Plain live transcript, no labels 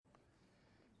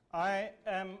I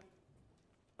am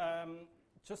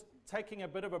just taking a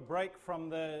bit of a break from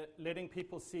the Letting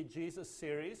People See Jesus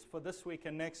series for this week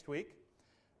and next week.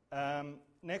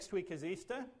 Next week is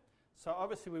Easter, so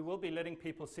obviously we will be letting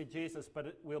people see Jesus,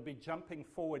 but we'll be jumping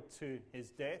forward to his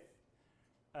death,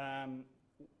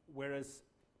 whereas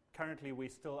currently we're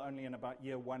still only in about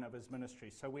year one of his ministry.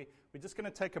 So we're just going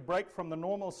to take a break from the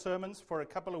normal sermons for a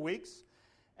couple of weeks.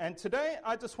 And today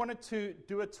I just wanted to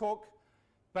do a talk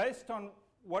based on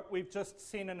what we've just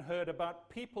seen and heard about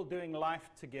people doing life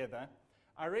together.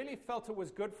 I really felt it was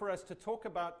good for us to talk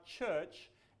about church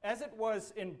as it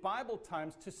was in Bible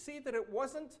times, to see that it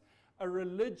wasn't a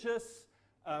religious,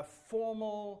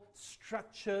 formal,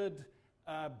 structured,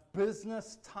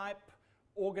 business-type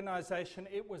organization.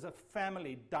 It was a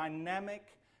family,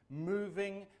 dynamic,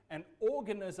 moving, an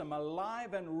organism,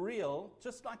 alive and real,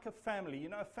 just like a family. You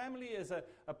know, a family is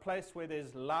a place where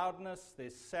there's loudness,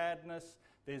 there's sadness,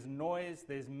 there's noise,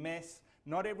 there's mess.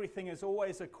 Not everything is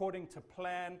always according to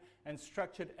plan and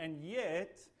structured, and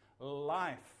yet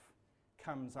life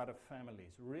comes out of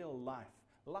families, real life.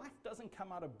 Life doesn't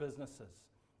come out of businesses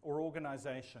or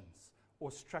organizations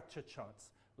or structure charts.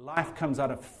 Life comes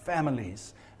out of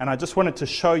families. And I just wanted to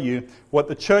show you what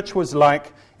the church was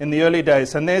like in the early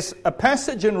days. And there's a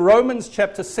passage in Romans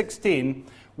chapter 16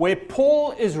 where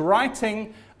Paul is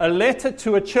writing a letter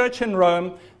to a church in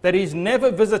Rome that he's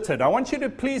never visited. I want you to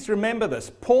please remember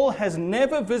this. Paul has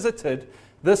never visited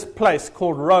this place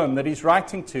called Rome that he's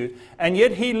writing to, and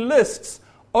yet he lists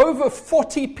over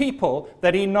 40 people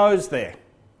that he knows there.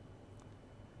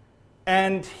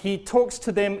 And he talks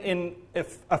to them in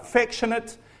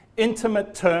affectionate,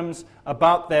 intimate terms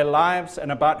about their lives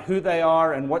and about who they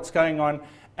are and what's going on.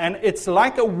 And it's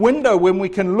like a window when we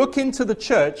can look into the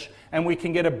church and we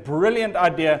can get a brilliant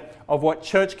idea of what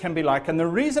church can be like. And the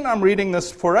reason I'm reading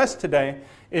this for us today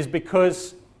is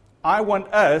because I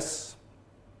want us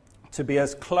to be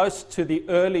as close to the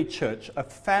early church, a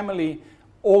family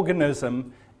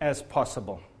organism, as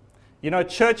possible. You know,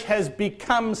 church has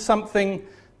become something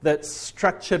that's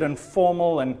structured and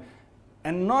formal and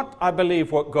not, I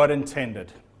believe, what God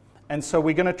intended. And so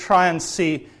we're going to try and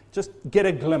see, just get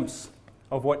a glimpse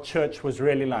of what church was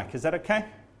really like. Is that okay?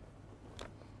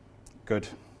 Good.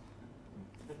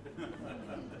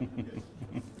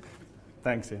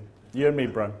 Thanks, Ian. You and me,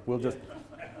 bro. We'll just...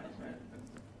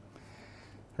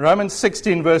 Romans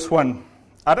 16, verse 1.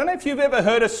 I don't know if you've ever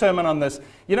heard a sermon on this.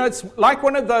 You know, it's like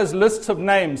one of those lists of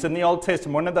names in the Old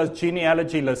Testament, one of those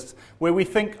genealogy lists, where we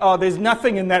think, oh, there's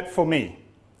nothing in that for me.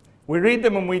 We read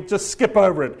them and we just skip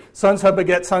over it. So-and-so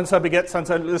beget, so-and-so beget,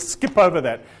 so-and-so. Let's skip over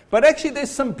that. But actually,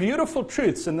 there's some beautiful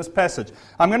truths in this passage.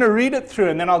 I'm going to read it through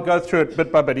and then I'll go through it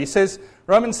bit by bit. He says,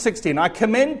 Romans 16, I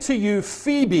commend to you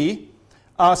Phoebe,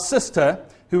 our sister,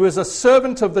 who is a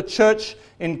servant of the church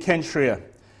in Cenchrea,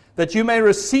 that you may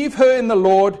receive her in the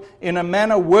Lord in a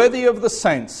manner worthy of the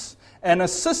saints, and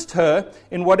assist her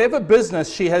in whatever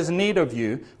business she has need of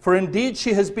you, for indeed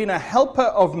she has been a helper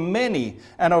of many,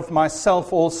 and of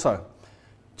myself also.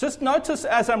 Just notice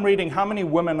as I'm reading how many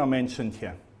women are mentioned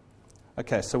here.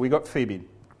 Okay, so we got Phoebe.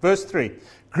 Verse 3,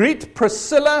 greet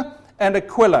Priscilla and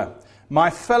Aquila, my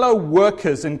fellow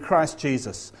workers in Christ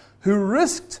Jesus, who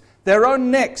risked their own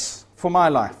necks for my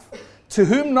life, to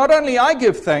whom not only I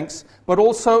give thanks, but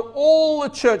also all the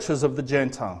churches of the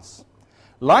Gentiles.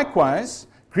 Likewise,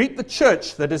 greet the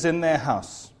church that is in their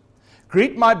house.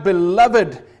 Greet my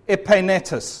beloved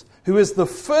Epaenetus, who is the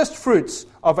first fruits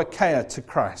of Achaia to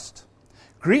Christ.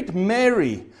 Greet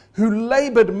Mary, who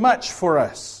labored much for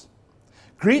us.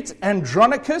 Greet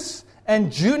Andronicus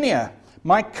and Junia,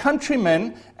 my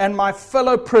countrymen and my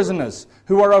fellow prisoners,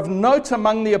 who are of note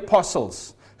among the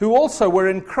apostles, who also were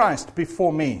in Christ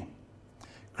before me.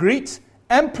 Greet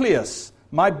Amplius,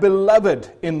 my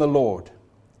beloved in the Lord.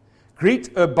 Greet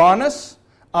Urbanus,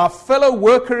 our fellow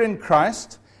worker in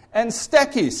Christ, and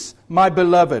Stachys, my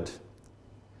beloved.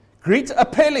 Greet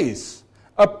Apelles,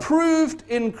 approved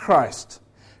in Christ.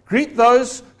 Greet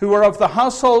those who are of the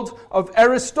household of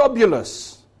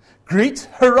Aristobulus. Greet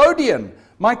Herodian,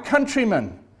 my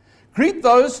countryman. Greet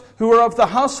those who are of the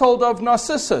household of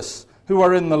Narcissus, who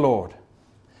are in the Lord.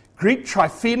 Greet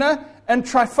Tryphena and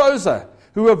Tryphosa,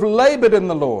 who have labored in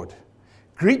the Lord.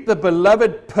 Greet the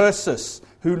beloved Persis,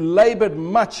 who labored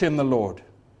much in the Lord.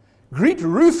 Greet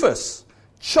Rufus,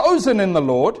 chosen in the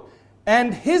Lord,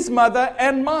 and his mother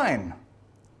and mine.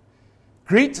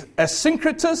 Greet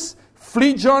Asyncritus,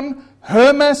 Phlegon,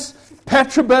 Hermas,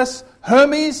 Patrobas,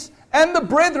 Hermes, and the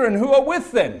brethren who are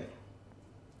with them.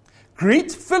 Greet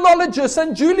Philologus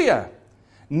and Julia,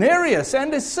 Nereus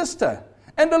and his sister,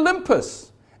 and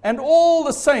Olympus, and all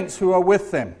the saints who are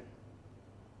with them.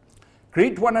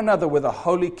 Greet one another with a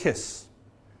holy kiss.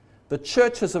 The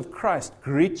churches of Christ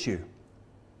greet you.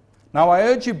 Now I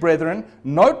urge you, brethren,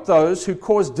 note those who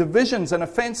cause divisions and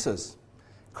offenses,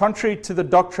 contrary to the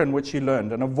doctrine which you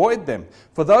learned, and avoid them.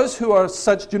 For those who are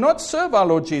such do not serve our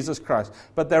Lord Jesus Christ,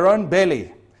 but their own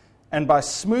belly, and by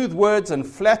smooth words and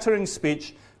flattering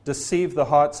speech deceive the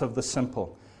hearts of the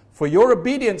simple. For your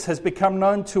obedience has become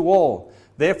known to all.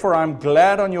 Therefore I am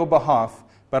glad on your behalf,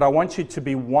 but I want you to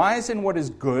be wise in what is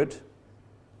good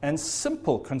and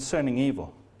simple concerning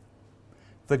evil.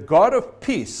 The God of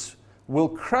peace will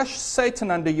crush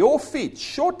Satan under your feet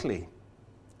shortly.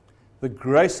 The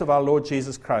grace of our Lord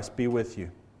Jesus Christ be with you.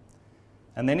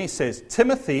 And then he says,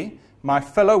 Timothy, my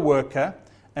fellow worker,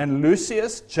 and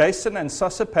Lucius, Jason, and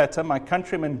Sosipater, my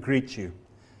countrymen, greet you.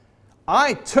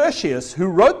 I, Tertius, who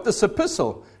wrote this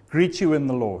epistle, greet you in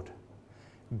the Lord.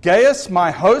 Gaius,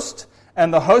 my host,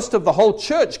 and the host of the whole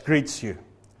church greets you.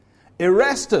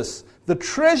 Erastus, the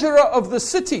treasurer of the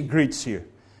city, greets you.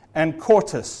 And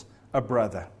Quartus, a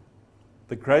brother.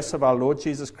 The grace of our Lord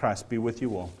Jesus Christ be with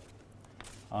you all.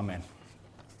 Amen.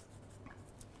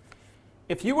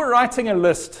 If you were writing a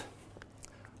list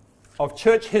of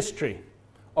church history,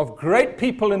 of great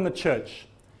people in the church,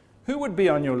 who would be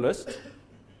on your list?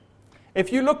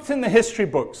 If you looked in the history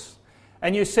books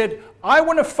and you said, I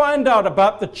want to find out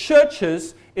about the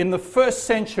churches in the first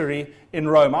century in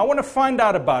Rome, I want to find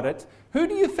out about it, who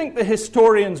do you think the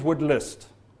historians would list?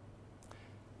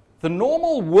 The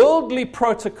normal worldly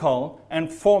protocol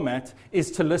and format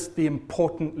is to list the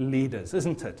important leaders,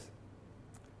 isn't it?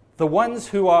 The ones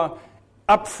who are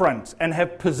up front and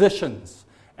have positions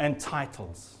and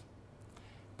titles.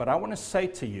 But I want to say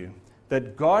to you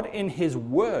that God in His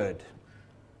Word,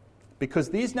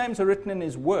 because these names are written in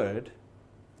His Word,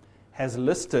 has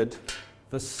listed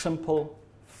the simple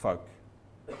folk.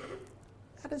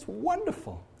 That is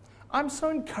wonderful. I'm so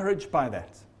encouraged by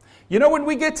that. You know, when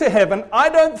we get to heaven, I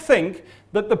don't think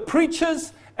that the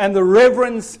preachers and the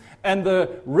reverends and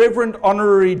the reverend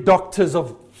honorary doctors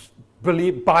of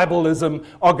Bibleism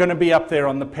are going to be up there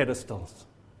on the pedestals.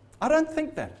 I don't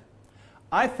think that.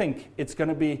 I think it's going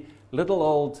to be little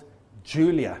old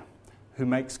Julia who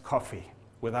makes coffee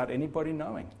without anybody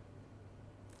knowing.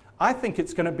 I think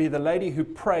it's going to be the lady who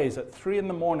prays at 3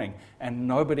 a.m. and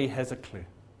nobody has a clue.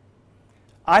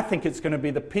 I think it's going to be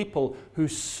the people who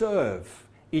serve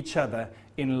each other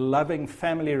in loving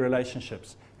family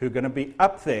relationships who are going to be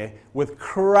up there with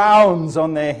crowns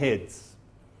on their heads.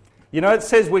 You know, it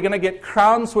says we're going to get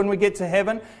crowns when we get to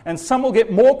heaven, and some will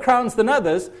get more crowns than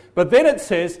others, but then it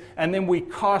says, and then we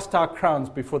cast our crowns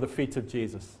before the feet of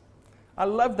Jesus. I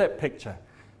love that picture.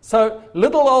 So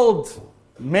little old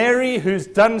Mary, who's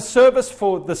done service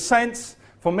for the saints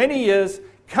for many years,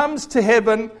 comes to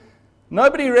heaven.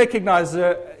 Nobody recognizes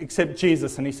her except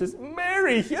Jesus. And he says,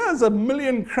 Mary, here's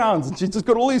 1,000,000 crowns. And she's just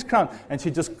got all these crowns. And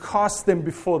she just casts them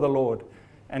before the Lord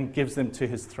and gives them to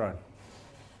His throne.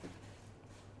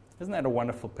 Isn't that a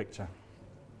wonderful picture?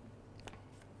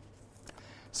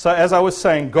 So as I was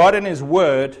saying, God in His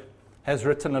Word has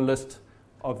written a list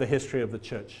of the history of the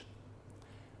church.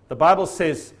 The Bible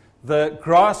says, the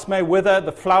grass may wither,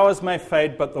 the flowers may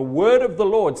fade, but the word of the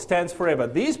Lord stands forever.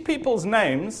 These people's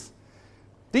names,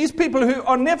 these people who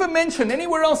are never mentioned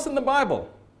anywhere else in the Bible,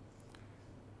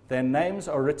 their names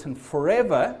are written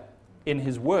forever in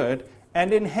His Word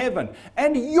and in heaven.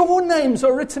 And your names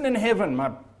are written in heaven,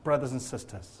 my brothers and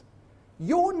sisters.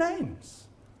 Your names.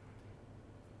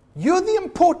 You're the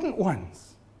important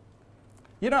ones.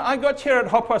 You know, I got here at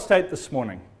 8:30 this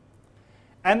morning,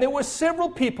 and there were several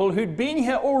people who'd been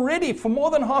here already for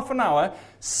more than half an hour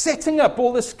setting up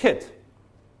all this kit.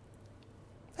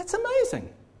 That's amazing.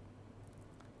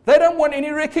 They don't want any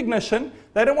recognition.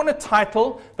 They don't want a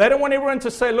title. They don't want everyone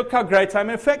to say, look how great I am.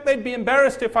 In fact, they'd be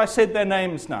embarrassed if I said their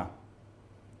names now.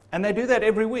 And they do that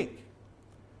every week.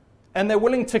 And they're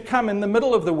willing to come in the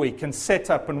middle of the week and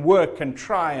set up and work and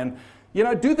try and, you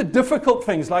know, do the difficult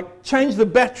things like change the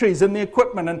batteries in the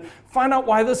equipment and find out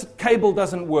why this cable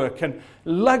doesn't work and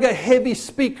lug a heavy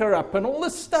speaker up and all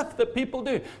this stuff that people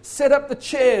do. Set up the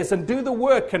chairs and do the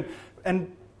work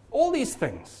and all these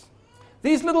things.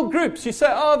 These little groups, you say,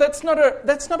 oh, that's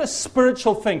not a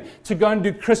spiritual thing to go and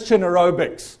do Christian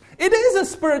aerobics. It is a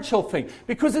spiritual thing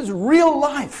because it's real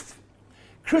life.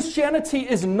 Christianity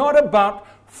is not about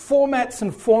formats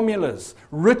and formulas,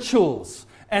 rituals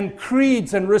and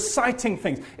creeds and reciting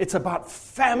things. It's about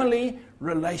family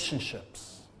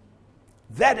relationships.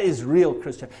 That is real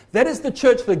Christianity. That is the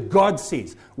church that God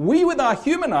sees. We, with our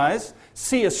human eyes,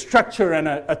 see a structure and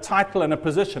a title and a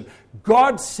position.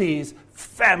 God sees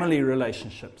family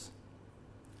relationships.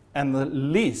 And the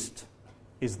least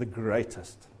is the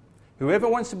greatest. Whoever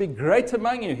wants to be great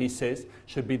among you, he says,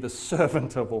 should be the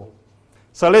servant of all.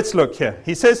 So let's look here.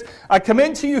 He says, I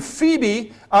commend to you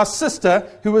Phoebe, our sister,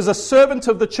 who was a servant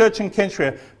of the church in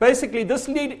Cenchreae. Basically, this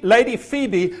lady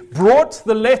Phoebe brought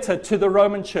the letter to the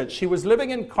Roman church. She was living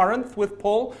in Corinth with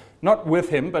Paul, not with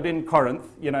him, but in Corinth,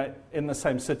 in the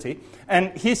same city.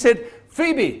 And he said,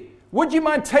 Phoebe, would you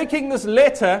mind taking this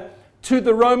letter to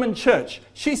the Roman church?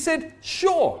 She said,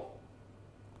 sure.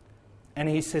 And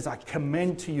he says, I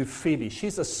commend to you Phoebe.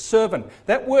 She's a servant.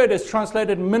 That word is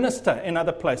translated minister in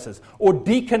other places, or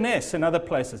deaconess in other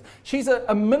places. She's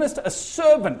a minister, a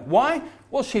servant. Why?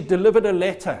 Well, she delivered a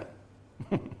letter.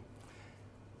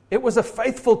 It was a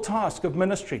faithful task of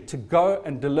ministry to go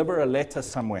and deliver a letter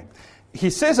somewhere. He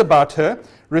says about her,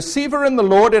 receive her in the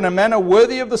Lord in a manner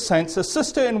worthy of the saints,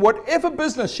 assist her in whatever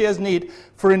business she has need,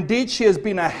 for indeed she has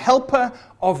been a helper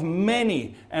of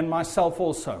many, and myself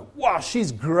also. Wow,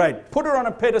 she's great. Put her on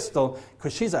a pedestal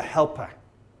because she's a helper.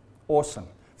 Awesome.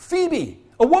 Phoebe,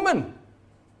 a woman.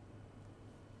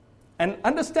 And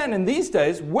understand, in these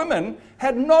days, women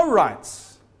had no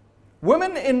rights.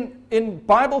 Women in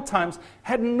Bible times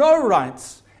had no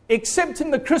rights, except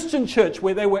in the Christian church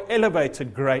where they were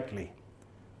elevated greatly.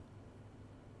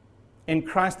 In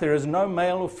Christ, there is no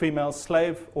male or female,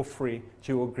 slave or free,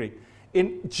 Jew or Greek.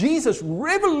 Jesus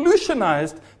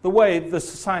revolutionized the way the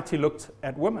society looked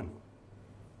at women.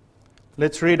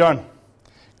 Let's read on.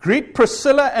 Greet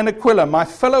Priscilla and Aquila, my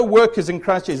fellow workers in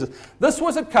Christ Jesus. This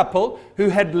was a couple who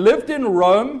had lived in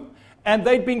Rome, and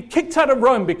they'd been kicked out of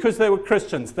Rome because they were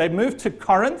Christians. They moved to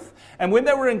Corinth, and when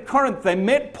they were in Corinth, they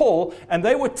met Paul, and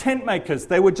they were tent makers.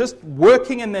 They were just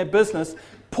working in their business.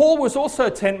 Paul was also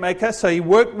a tent maker, so he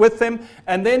worked with them,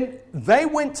 and then they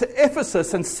went to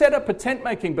Ephesus and set up a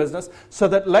tent-making business so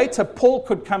that later Paul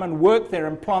could come and work there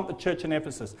and plant the church in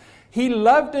Ephesus. He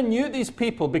loved and knew these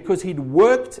people because he'd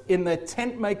worked in their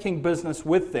tent-making business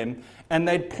with them, and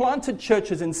they'd planted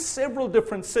churches in several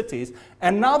different cities,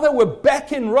 and now they were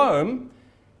back in Rome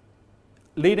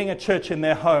leading a church in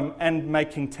their home and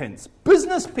making tents.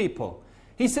 Business people.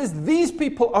 He says, these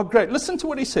people are great. Listen to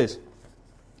what he says.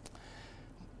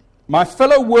 My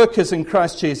fellow workers in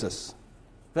Christ Jesus.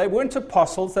 They weren't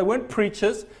apostles, they weren't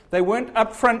preachers, they weren't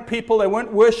upfront people, they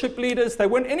weren't worship leaders, they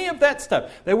weren't any of that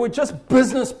stuff. They were just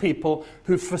business people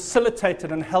who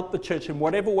facilitated and helped the church in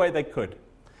whatever way they could.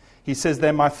 He says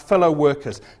they're my fellow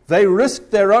workers. They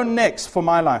risked their own necks for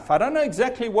my life. I don't know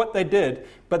exactly what they did,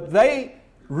 but they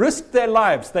risked their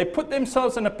lives. They put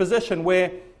themselves in a position where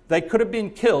they could have been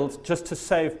killed just to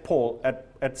save Paul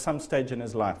at some stage in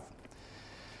his life.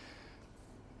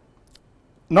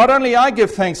 Not only I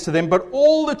give thanks to them, but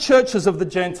all the churches of the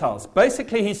Gentiles.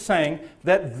 Basically, he's saying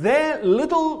that their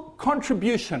little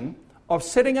contribution of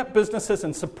setting up businesses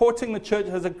and supporting the church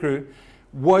as it grew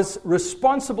was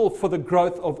responsible for the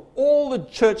growth of all the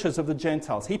churches of the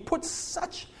Gentiles. He put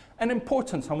such an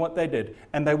importance on what they did,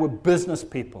 and they were business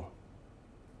people.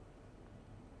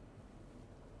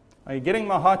 Are you getting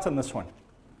my heart on this one?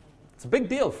 It's a big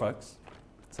deal, folks.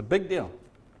 It's a big deal.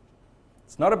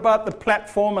 It's not about the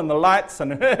platform and the lights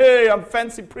and, hey, I'm a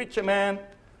fancy preacher, man.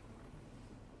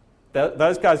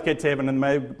 Those guys get to heaven and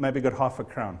maybe got half a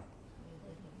crown.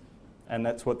 And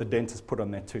that's what the dentist put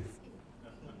on their tooth.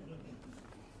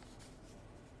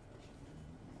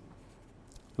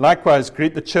 Likewise,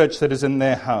 greet the church that is in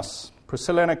their house.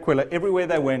 Priscilla and Aquila, everywhere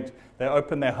they went, they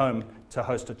opened their home to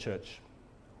host a church.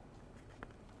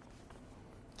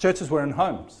 Churches were in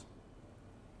homes.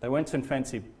 They weren't in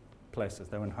fancy places.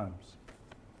 They were in homes.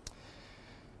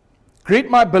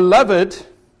 Greet my beloved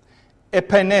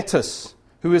Epaenetus,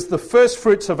 who is the first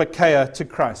fruits of Achaia to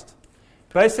Christ.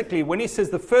 Basically, when he says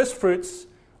the first fruits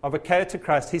of Achaia to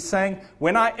Christ, he's saying,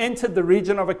 when I entered the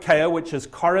region of Achaia, which is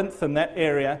Corinth and that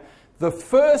area, the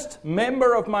first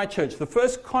member of my church, the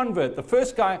first convert, the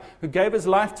first guy who gave his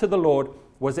life to the Lord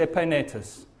was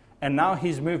Epaenetus. And now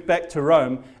he's moved back to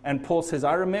Rome, and Paul says,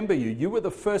 I remember you. You were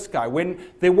the first guy. When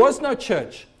there was no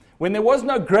church, when there was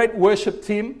no great worship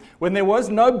team, when there was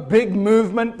no big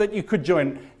movement that you could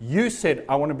join, you said,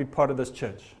 I want to be part of this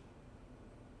church.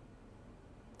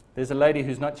 There's a lady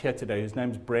who's not here today, whose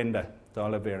name's Brenda de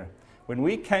Oliveira. When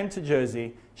we came to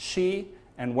Jersey, she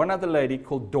and one other lady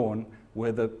called Dawn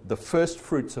were the first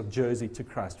fruits of Jersey to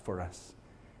Christ for us.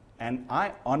 And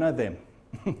I honor them.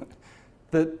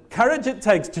 The courage it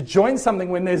takes to join something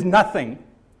when there's nothing.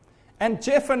 And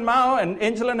Jeff and Mao and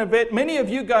Angela and Yvette, many of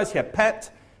you guys here,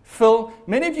 Pat, Phil,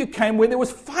 many of you came when there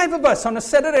was 5 of us on a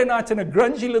Saturday night in a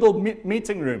grungy little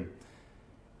meeting room.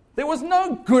 There was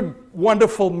no good,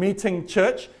 wonderful meeting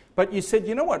church, but you said,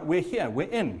 you know what, we're here, we're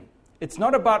in. It's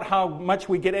not about how much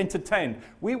we get entertained.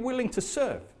 We're willing to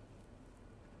serve.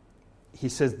 he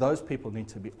says those people need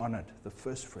to be honored, the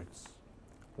first fruits.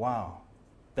 Wow.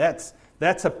 That's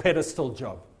a pedestal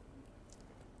job.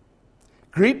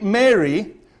 Greet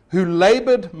Mary, who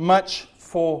labored much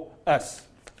for us.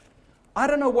 I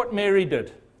don't know what Mary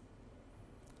did.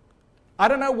 I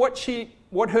don't know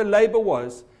what her labor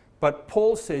was, but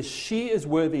Paul says she is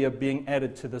worthy of being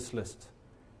added to this list.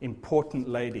 Important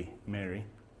lady, Mary.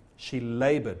 She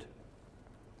labored.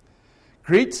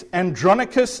 Greet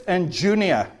Andronicus and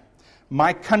Junia,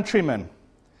 my countrymen,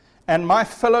 and my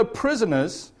fellow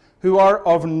prisoners who are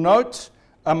of note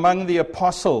among the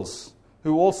apostles,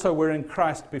 who also were in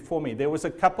Christ before me. There was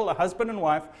a couple, a husband and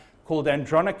wife, called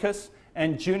Andronicus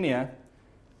and Junia.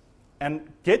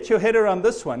 And get your head around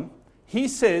this one. He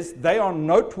says they are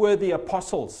noteworthy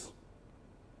apostles.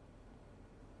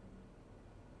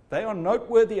 They are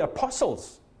noteworthy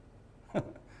apostles.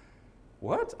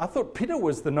 What? I thought Peter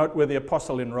was the noteworthy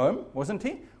apostle in Rome, wasn't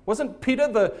he? Wasn't Peter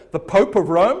the Pope of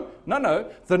Rome?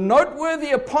 No. The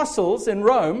noteworthy apostles in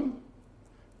Rome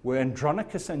were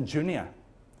Andronicus and Junia,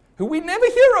 who we never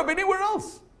hear of anywhere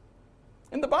else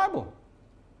in the Bible.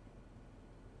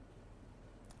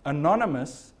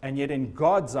 Anonymous, and yet in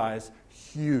God's eyes,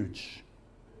 huge.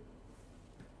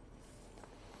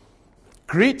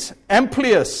 Greet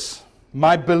Amplius,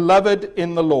 my beloved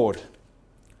in the Lord.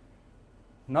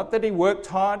 Not that he worked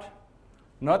hard,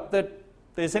 not that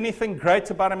there's anything great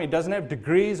about him. He doesn't have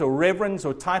degrees or reverends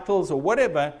or titles or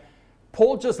whatever.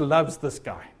 Paul just loves this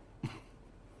guy.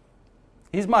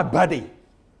 He's my buddy.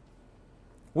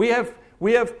 We have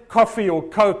coffee or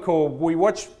Coke, or we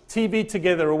watch TV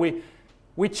together, or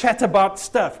we chat about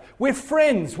stuff. We're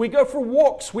friends. We go for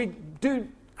walks. We do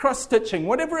cross-stitching,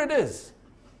 whatever it is.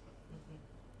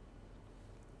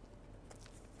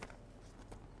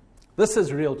 This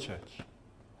is real church.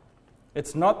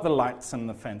 It's not the lights and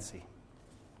the fancy.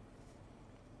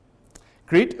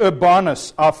 Greet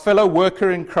Urbanus, our fellow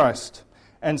worker in Christ,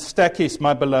 and Stachys,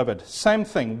 my beloved. Same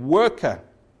thing, worker.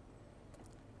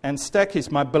 And Stachys,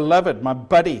 my beloved, my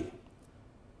buddy.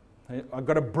 I've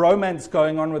got a bromance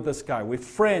going on with this guy. We're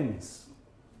friends.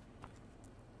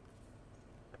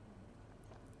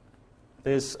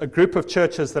 There's a group of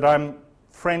churches that I'm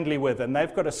friendly with, and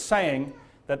they've got a saying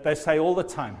that they say all the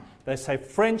time. They say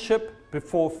friendship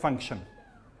before function.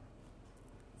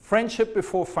 Friendship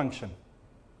before function.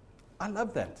 I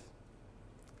love that.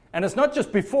 And it's not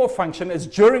just before function, it's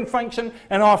during function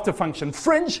and after function.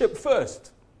 Friendship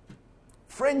first.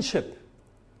 Friendship.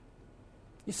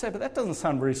 You say, but that doesn't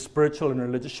sound very spiritual and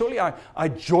religious. Surely I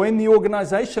join the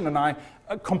organization and I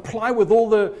comply with all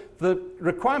the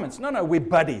requirements. No, we're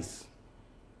buddies.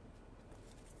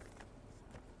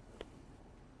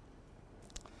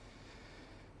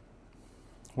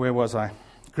 Where was I?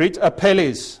 Greet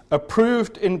Apelles,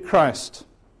 approved in Christ.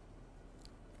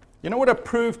 You know what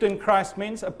approved in Christ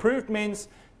means? Approved means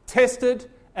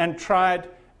tested and tried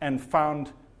and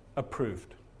found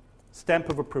approved. Stamp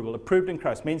of approval. Approved in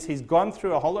Christ means he's gone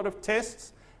through a whole lot of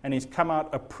tests and he's come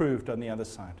out approved on the other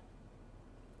side.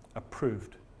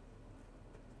 Approved.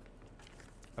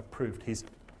 Approved. He's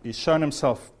shown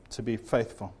himself to be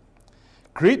faithful.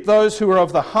 Greet those who are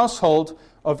of the household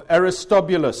of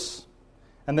Aristobulus.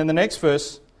 And then the next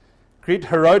verse, greet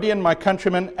Herodian, my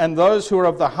countrymen, and those who are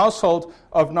of the household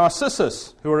of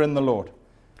Narcissus, who are in the Lord.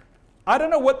 I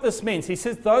don't know what this means. He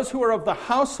says those who are of the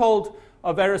household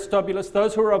of Aristobulus,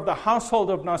 those who are of the household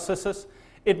of Narcissus.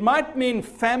 It might mean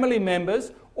family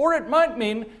members, or it might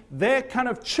mean their kind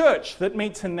of church that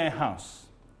meets in their house.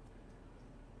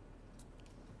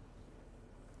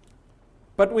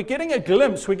 But we're getting a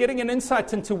glimpse, we're getting an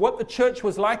insight into what the church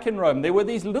was like in Rome. There were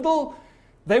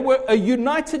they were a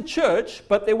united church,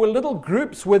 but there were little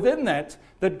groups within that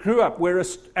grew up, where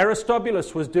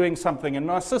Aristobulus was doing something and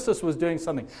Narcissus was doing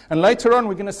something. And later on,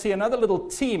 we're going to see another little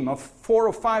team of 4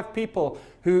 or 5 people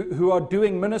who are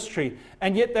doing ministry.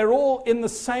 And yet they're all in the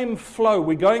same flow.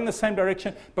 We're going the same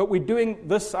direction, but we're doing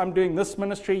this. I'm doing this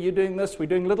ministry, you're doing this. We're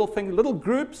doing little things, little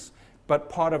groups, but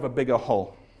part of a bigger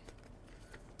whole.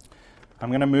 I'm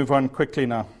going to move on quickly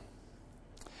now.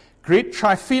 Greet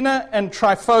Tryphena and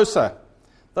Tryphosa.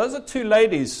 Those are 2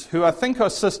 ladies who I think are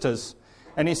sisters.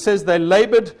 And he says they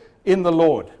labored in the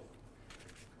Lord.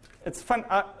 It's fun.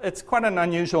 It's quite an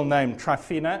unusual name,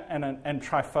 Tryphena and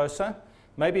Tryphosa.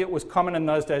 Maybe it was common in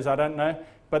those days, I don't know.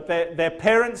 But their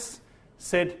parents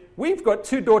said, we've got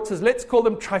 2 daughters, let's call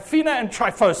them Tryphena and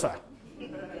Tryphosa.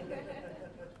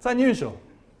 It's unusual.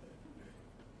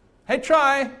 Hey,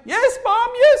 Try. Yes,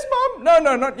 Mom.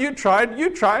 No, not you tried. You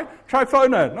try.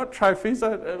 Tryphona, not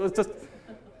Tryphosa. It was just...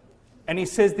 And he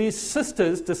says these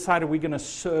sisters decided we're going to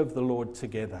serve the Lord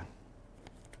together.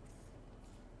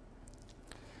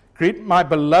 Greet my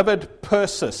beloved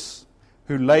Persis,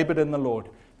 who labored in the Lord.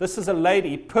 This is a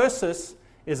lady. Persis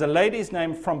is a lady's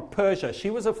name from Persia.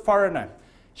 She was a foreigner.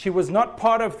 She was not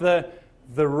part of the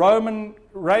Roman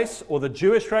race or the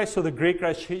Jewish race or the Greek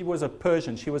race. She was a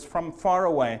Persian. She was from far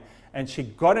away, and she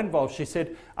got involved. She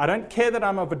said, I don't care that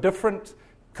I'm of a different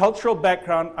cultural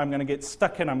background. I'm going to get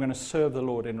stuck in. I'm going to serve the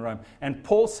Lord in Rome. And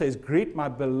Paul says, greet my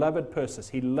beloved Persis.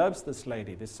 He loves this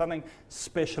lady. There's something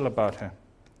special about her.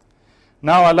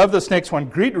 Now, I love this next one.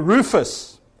 Greet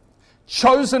Rufus,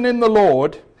 chosen in the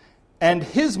Lord, and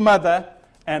his mother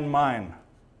and mine.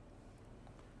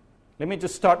 Let me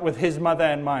just start with his mother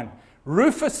and mine.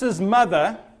 Rufus's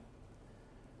mother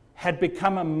had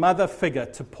become a mother figure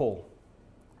to Paul.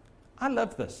 I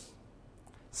love this.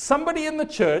 Somebody in the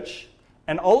church,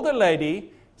 an older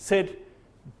lady, said,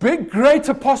 big, great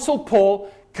Apostle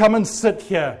Paul, come and sit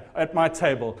here at my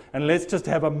table and let's just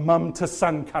have a mum to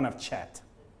son kind of chat.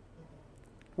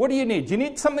 What do you need? Do you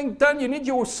need something done? You need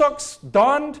your socks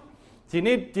darned? Do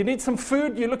you need some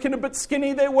food? You're looking a bit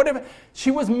skinny there, whatever.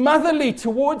 She was motherly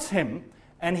towards him,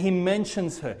 and he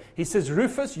mentions her. He says,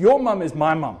 Rufus, your mum is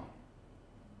my mum.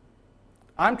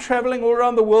 I'm traveling all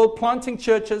around the world, planting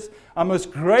churches. I'm this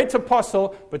great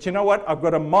apostle, but you know what? I've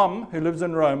got a mom who lives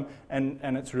in Rome, and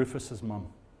it's Rufus's mum.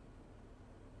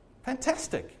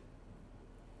 Fantastic.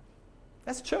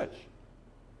 That's church.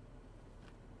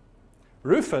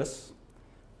 Rufus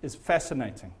is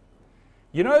fascinating.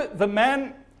 You know, the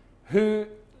man who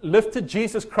lifted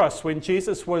Jesus' cross when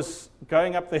Jesus was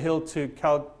going up the hill to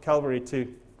Calvary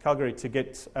to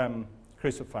get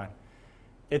crucified.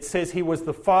 It says he was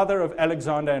the father of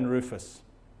Alexander and Rufus.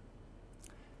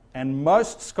 And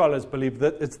most scholars believe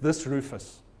that it's this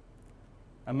Rufus.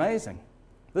 Amazing.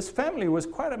 This family was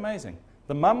quite amazing.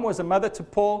 The mum was a mother to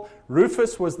Paul.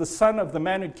 Rufus was the son of the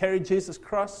man who carried Jesus'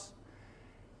 cross.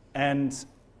 And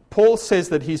Paul says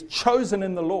that he's chosen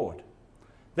in the Lord.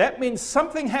 That means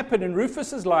something happened in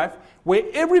Rufus's life where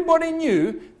everybody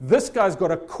knew this guy's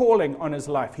got a calling on his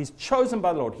life. He's chosen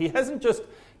by the Lord. He hasn't just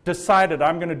decided,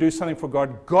 I'm going to do something for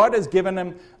God. God has given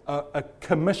him a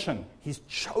commission. He's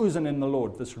chosen in the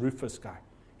Lord, this Rufus guy.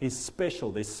 He's special.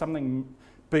 There's something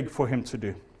big for him to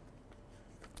do.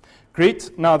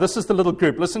 Greet, now this is the little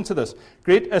group. Listen to this.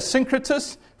 Greet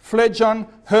Asyncritus, Phlegon,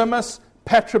 Hermas,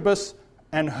 Patrobus,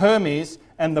 and Hermes,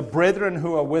 and the brethren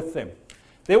who are with them.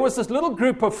 There was this little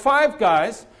group of 5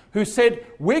 guys who said,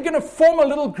 we're going to form a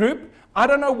little group. I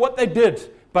don't know what they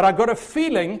did, but I got a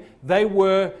feeling they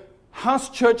were house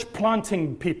church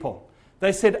planting people.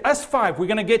 They said, us 5, we're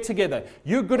going to get together.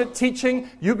 You're good at teaching.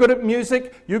 You're good at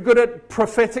music. You're good at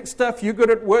prophetic stuff. You're good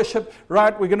at worship.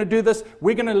 Right, we're going to do this.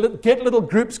 We're going to get little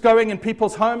groups going in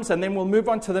people's homes, and then we'll move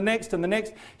on to the next and the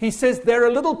next. He says, they're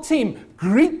a little team.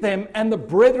 Greet them and the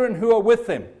brethren who are with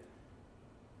them.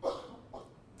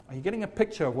 Are you getting a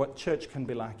picture of what church can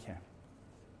be like here?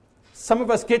 Some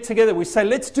of us get together. We say,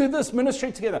 let's do this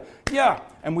ministry together. Yeah,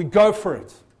 and we go for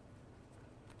it.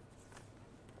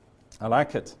 I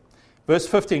like it. Verse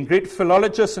 15, greet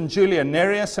Philologus and Julia,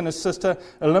 Nereus and his sister,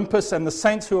 Olympus, and the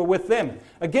saints who are with them.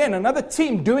 Again, another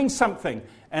team doing something,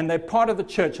 and they're part of the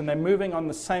church, and they're moving on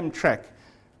the same track,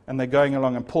 and they're going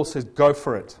along, and Paul says, go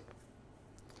for it.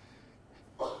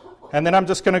 And then I'm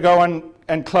just going to go on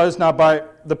and close now by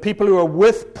the people who are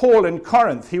with Paul in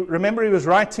Corinth. Remember, he was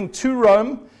writing to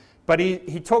Rome, but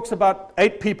he talks about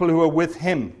 8 people who are with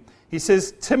him. He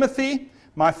says, Timothy,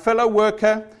 my fellow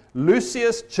worker,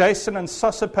 Lucius, Jason, and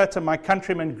Sosipater, my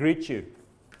countrymen, greet you.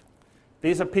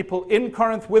 These are people in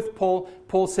Corinth with Paul.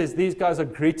 Paul says, these guys are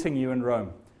greeting you in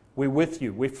Rome. We're with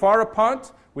you. We're far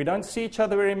apart. We don't see each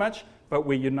other very much, but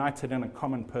we're united in a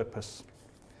common purpose.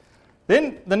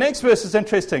 Then the next verse is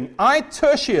interesting. I,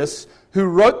 Tertius, who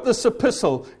wrote this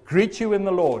epistle, greet you in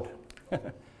the Lord.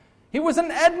 He was an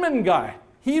admin guy.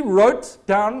 He wrote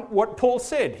down what Paul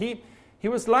said. He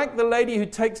was like the lady who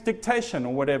takes dictation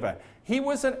or whatever. He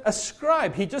was a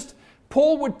scribe.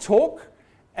 Paul would talk,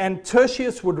 and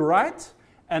Tertius would write,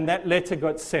 and that letter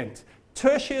got sent.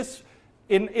 Tertius,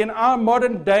 in our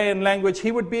modern day and language,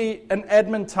 he would be an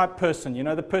admin type person. You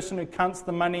know, the person who counts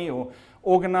the money or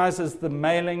organizes the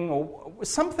mailing or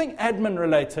something admin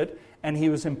related, and he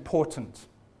was important.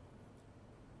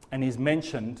 And he's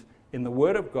mentioned in the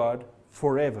Word of God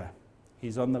forever.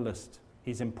 He's on the list.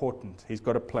 He's important. He's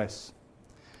got a place.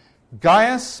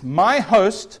 Gaius, my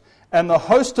host, and the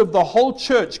host of the whole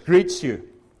church greets you.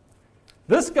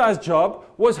 This guy's job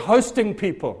was hosting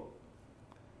people.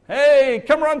 Hey,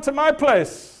 come around to my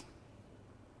place.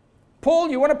 Paul,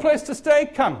 you want a place to stay?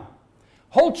 Come.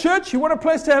 Whole church, you want a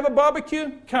place to have a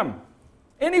barbecue? Come.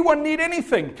 Anyone need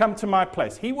anything? Come to my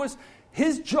place.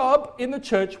 His job in the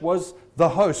church was the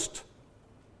host.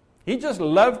 He just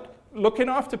loved looking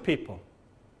after people.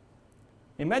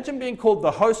 Imagine being called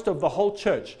the host of the whole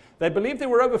church. They believed there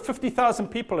were over 50,000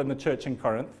 people in the church in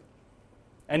Corinth,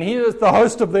 and he is the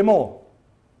host of them all.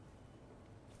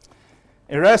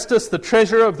 Erastus, the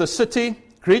treasurer of the city,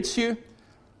 greets you.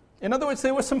 In other words,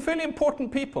 there were some fairly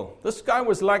important people. This guy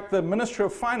was like the minister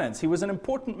of finance. He was an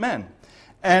important man.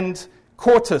 And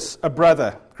Quartus, a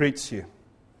brother, greets you.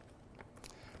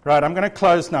 Right, I'm going to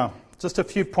close now. Just a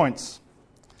few points.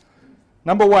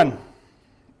 Number one,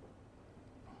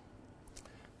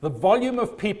 the volume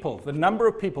of people, the number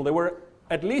of people. There were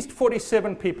at least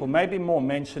 47 people, maybe more,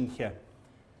 mentioned here.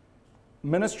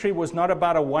 Ministry was not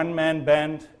about a one-man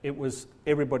band. It was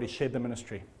everybody shared the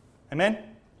ministry. Amen?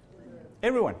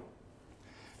 Everyone.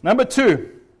 Number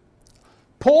two,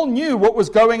 Paul knew what was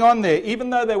going on there,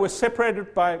 even though they were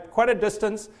separated by quite a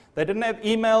distance. They didn't have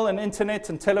email and internet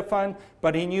and telephone,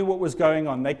 but he knew what was going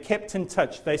on. They kept in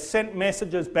touch. They sent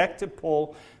messages back to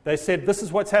Paul. They said, this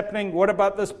is what's happening. What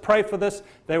about this? Pray for this.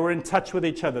 They were in touch with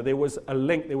each other. There was a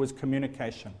link. There was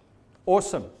communication.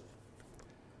 Awesome.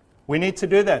 We need to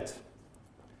do that.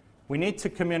 We need to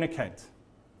communicate.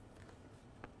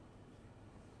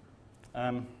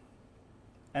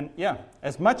 And yeah,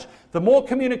 the more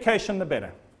communication, the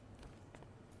better.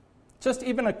 Just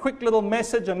even a quick little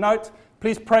message, a note,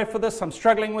 please pray for this, I'm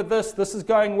struggling with this is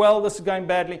going well, this is going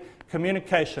badly.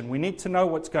 Communication. We need to know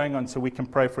what's going on so we can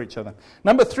pray for each other.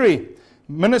 Number three,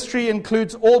 ministry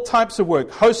includes all types of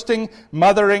work, hosting,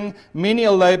 mothering,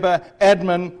 menial labor,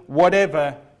 admin,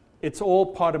 whatever. It's all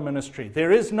part of ministry.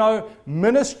 There is no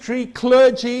ministry,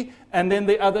 clergy, and then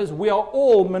the others. We are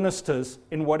all ministers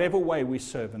in whatever way we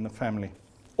serve in the family.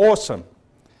 Awesome.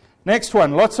 Next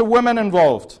one, lots of women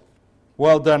involved.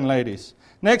 Well done, ladies.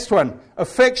 Next one,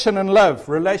 affection and love,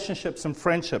 relationships and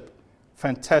friendship.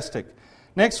 Fantastic.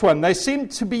 Next one, they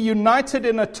seemed to be united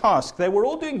in a task. They were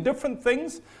all doing different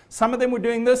things. Some of them were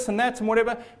doing this and that and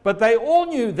whatever, but they all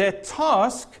knew their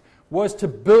task was to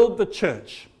build the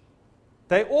church.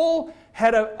 They all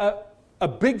had a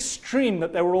big stream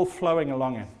that they were all flowing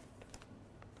along in.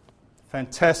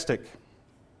 Fantastic.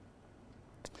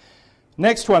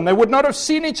 Next one, they would not have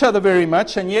seen each other very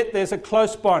much, and yet there's a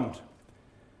close bond.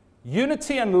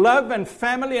 Unity and love and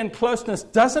family and closeness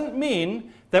doesn't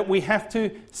mean that we have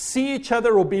to see each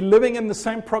other or be living in the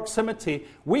same proximity.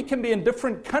 We can be in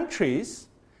different countries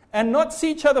and not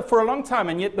see each other for a long time,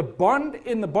 and yet the bond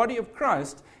in the body of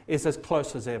Christ is as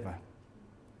close as ever.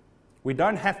 We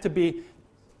don't have to be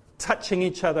touching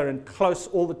each other and close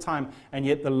all the time, and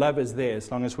yet the love is there as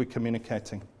long as we're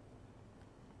communicating.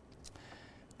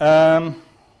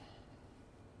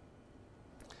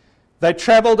 They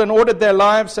traveled and ordered their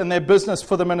lives and their business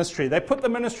for the ministry. They put the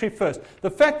ministry first.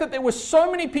 The fact that there were so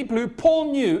many people who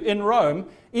Paul knew in Rome,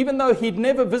 even though he'd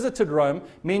never visited Rome,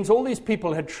 means all these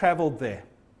people had traveled there.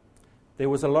 There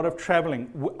was a lot of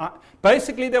traveling.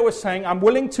 Basically, they were saying, I'm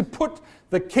willing to put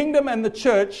the kingdom and the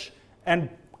church and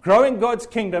growing God's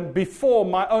kingdom before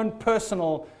my own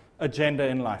personal agenda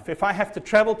in life. If I have to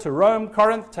travel to Rome,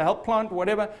 Corinth, to help plant,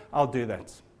 whatever, I'll do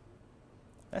that.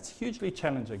 That's hugely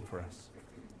challenging for us.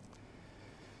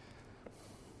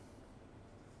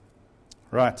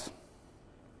 Right.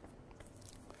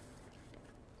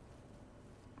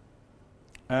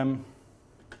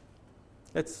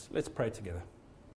 Let's pray together.